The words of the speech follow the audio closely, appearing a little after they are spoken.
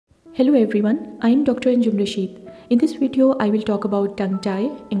Hello everyone, I am Dr. Anjum Rashid. In this video, I will talk about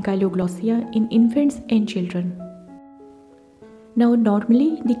tongue-tie, Ankyloglossia in infants and children. Now,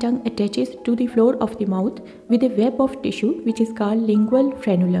 normally the tongue attaches to the floor of the mouth with a web of tissue which is called lingual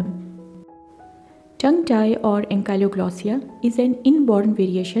frenulum. Tongue-tie or Ankyloglossia is an inborn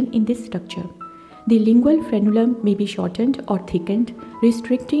variation in this structure. The lingual frenulum may be shortened or thickened,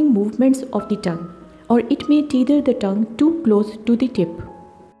 restricting movements of the tongue, or it may tether the tongue too close to the tip.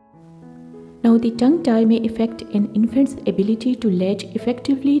 Now, the tongue-tie may affect an infant's ability to latch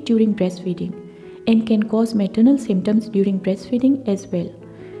effectively during breastfeeding and can cause maternal symptoms during breastfeeding as well.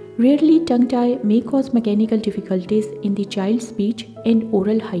 Rarely, tongue-tie may cause mechanical difficulties in the child's speech and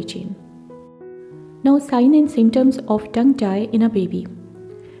oral hygiene. Now, signs and symptoms of tongue-tie in a baby.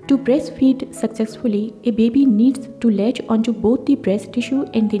 To breastfeed successfully, a baby needs to latch onto both the breast tissue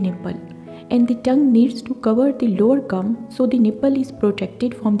and the nipple, and the tongue needs to cover the lower gum so the nipple is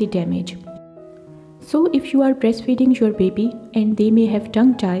protected from the damage. So if you are breastfeeding your baby and they may have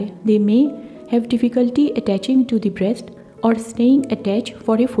tongue-tie, they may have difficulty attaching to the breast or staying attached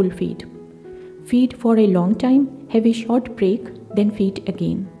for a full feed. Feed for a long time, have a short break, then feed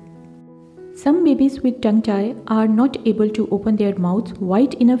again. Some babies with tongue-tie are not able to open their mouths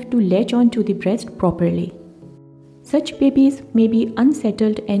wide enough to latch onto the breast properly. Such babies may be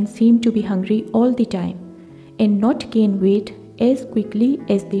unsettled and seem to be hungry all the time and not gain weight as quickly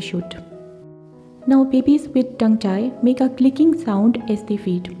as they should. Now, babies with tongue-tie make a clicking sound as they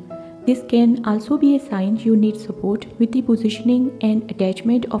feed. This can also be a sign you need support with the positioning and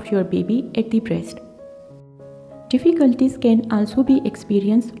attachment of your baby at the breast. Difficulties can also be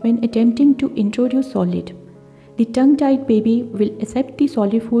experienced when attempting to introduce solid. The tongue-tied baby will accept the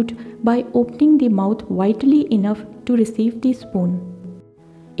solid food by opening the mouth widely enough to receive the spoon.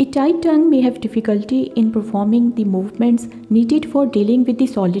 A tied tongue may have difficulty in performing the movements needed for dealing with the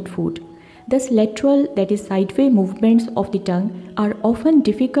solid food. Thus, lateral, that is sideways movements of the tongue are often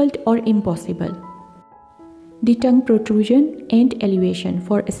difficult or impossible. The tongue protrusion and elevation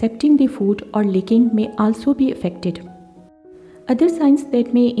for accepting the food or licking may also be affected. Other signs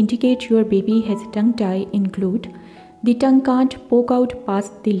that may indicate your baby has tongue-tie include the tongue can't poke out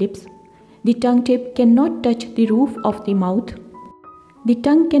past the lips, the tongue tip cannot touch the roof of the mouth, the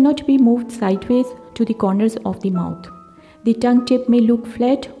tongue cannot be moved sideways to the corners of the mouth. The tongue tip may look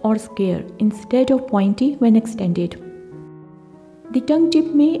flat or square instead of pointy when extended. The tongue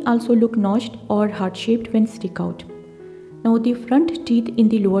tip may also look notched or heart-shaped when stick out. Now, the front teeth in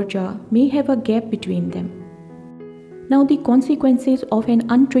the lower jaw may have a gap between them. Now, the consequences of an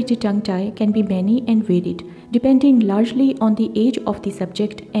untreated tongue-tie can be many and varied, depending largely on the age of the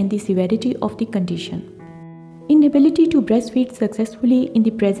subject and the severity of the condition. Inability to breastfeed successfully in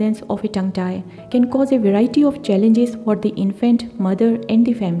the presence of a tongue-tie can cause a variety of challenges for the infant, mother, and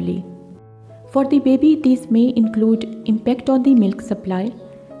the family. For the baby, these may include impact on the milk supply,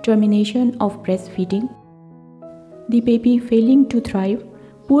 termination of breastfeeding, the baby failing to thrive,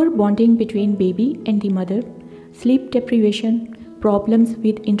 poor bonding between baby and the mother, sleep deprivation, problems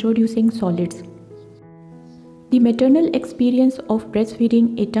with introducing solids. The maternal experience of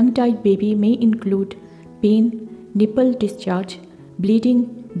breastfeeding a tongue-tied baby may include pain, nipple discharge, bleeding,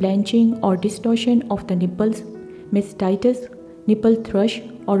 blanching or distortion of the nipples, mastitis, nipple thrush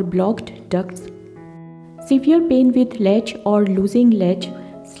or blocked ducts, severe pain with latch or losing latch,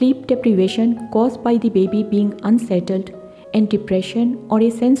 sleep deprivation caused by the baby being unsettled, and depression or a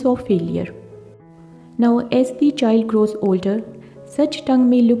sense of failure. Now, as the child grows older, such tongue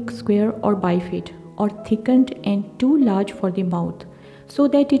may look square or bifid or thickened and too large for the mouth, so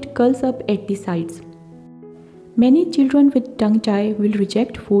that it curls up at the sides. Many children with tongue-tie will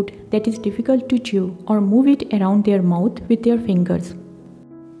reject food that is difficult to chew or move it around their mouth with their fingers.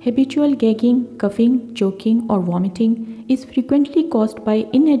 Habitual gagging, coughing, choking, or vomiting is frequently caused by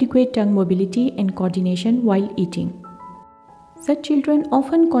inadequate tongue mobility and coordination while eating. Such children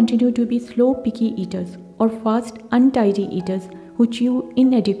often continue to be slow picky eaters or fast untidy eaters who chew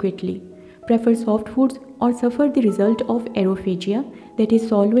inadequately, prefer soft foods, or suffer the result of aerophagia, that is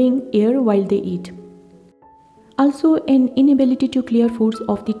swallowing air while they eat. Also, an inability to clear foods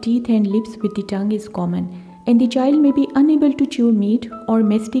of the teeth and lips with the tongue is common, and the child may be unable to chew meat or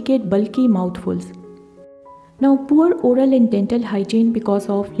masticate bulky mouthfuls. Now, poor oral and dental hygiene because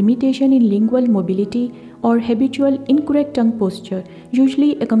of limitation in lingual mobility or habitual incorrect tongue posture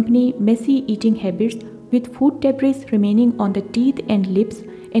usually accompany messy eating habits with food debris remaining on the teeth and lips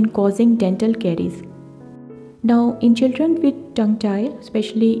and causing dental caries. Now, in children with tongue-tie,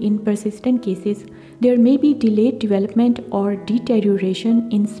 especially in persistent cases, there may be delayed development or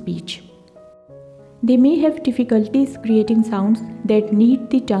deterioration in speech. They may have difficulties creating sounds that need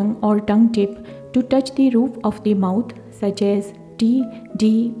the tongue or tongue tip to touch the roof of the mouth, such as T,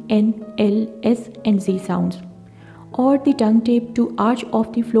 D, N, L, S and Z sounds, or the tongue tip to arch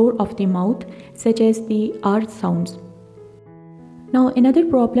off the floor of the mouth, such as the R sounds. Now, another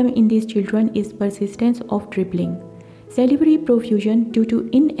problem in these children is persistence of dribbling. Salivary profusion due to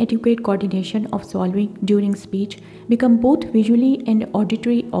inadequate coordination of swallowing during speech become both visually and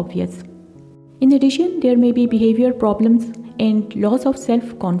auditory obvious. In addition, there may be behavior problems and loss of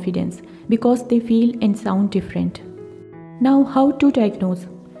self-confidence because they feel and sound different. Now, how to diagnose?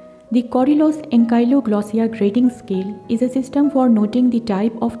 The Coryllos Ankyloglossia Grading Scale is a system for noting the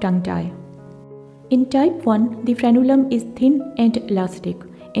type of tongue-tie. In type 1, the frenulum is thin and elastic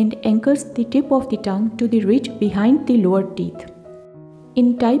and anchors the tip of the tongue to the ridge behind the lower teeth.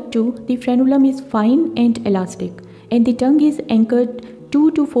 In type 2, the frenulum is fine and elastic and the tongue is anchored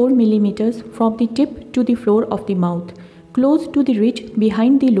 2 to 4 mm from the tip to the floor of the mouth, close to the ridge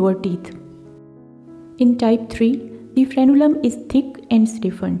behind the lower teeth. In type 3, the frenulum is thick and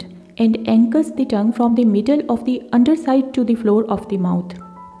stiffened and anchors the tongue from the middle of the underside to the floor of the mouth.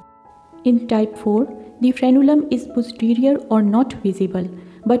 In type 4, the frenulum is posterior or not visible,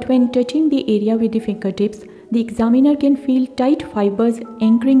 but when touching the area with the fingertips, the examiner can feel tight fibers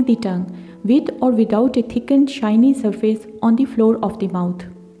anchoring the tongue with or without a thickened shiny surface on the floor of the mouth.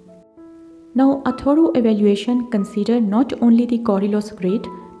 Now, a thorough evaluation considers not only the Coryllos grade,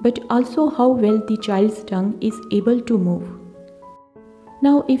 but also how well the child's tongue is able to move.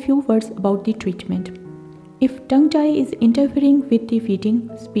 Now, a few words about the treatment. If tongue tie is interfering with the feeding,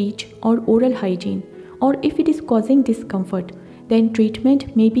 speech or oral hygiene, or if it is causing discomfort, then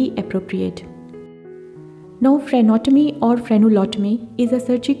treatment may be appropriate. Now, frenotomy or frenulotomy is a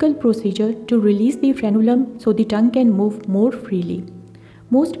surgical procedure to release the frenulum so the tongue can move more freely.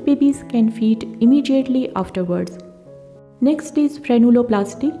 Most babies can feed immediately afterwards. Next is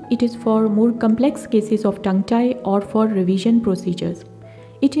frenuloplasty. It is for more complex cases of tongue tie or for revision procedures.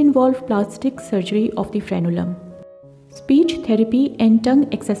 It involves plastic surgery of the frenulum. Speech therapy and tongue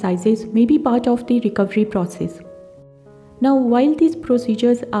exercises may be part of the recovery process. Now, while these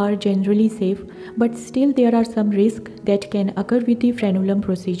procedures are generally safe, but still there are some risks that can occur with the frenulum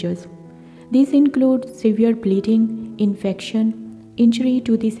procedures. These include severe bleeding, infection, injury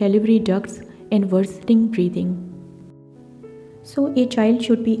to the salivary ducts, and worsening breathing. So, a child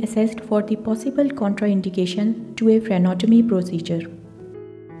should be assessed for the possible contraindication to a frenotomy procedure.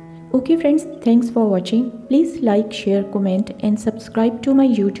 Okay friends, thanks for watching. Please like, share, comment and subscribe to my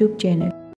YouTube channel.